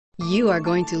You are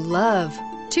going to love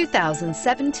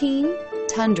 2017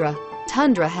 Tundra.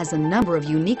 Tundra has a number of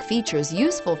unique features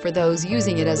useful for those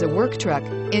using it as a work truck,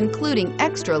 including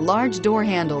extra large door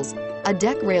handles, a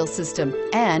deck rail system,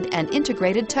 and an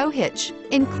integrated tow hitch.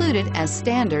 Included as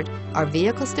standard are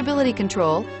vehicle stability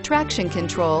control, traction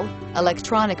control,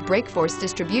 electronic brake force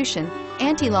distribution,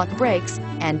 anti-lock brakes,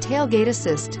 and tailgate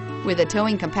assist. With a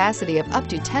towing capacity of up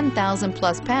to 10,000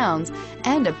 plus pounds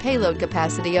and a payload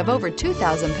capacity of over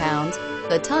 2,000 pounds,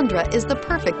 the Tundra is the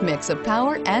perfect mix of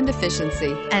power and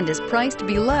efficiency and is priced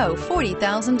below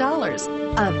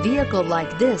 $40,000. A vehicle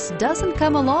like this doesn't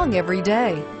come along every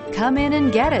day. Come in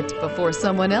and get it before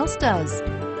someone else does.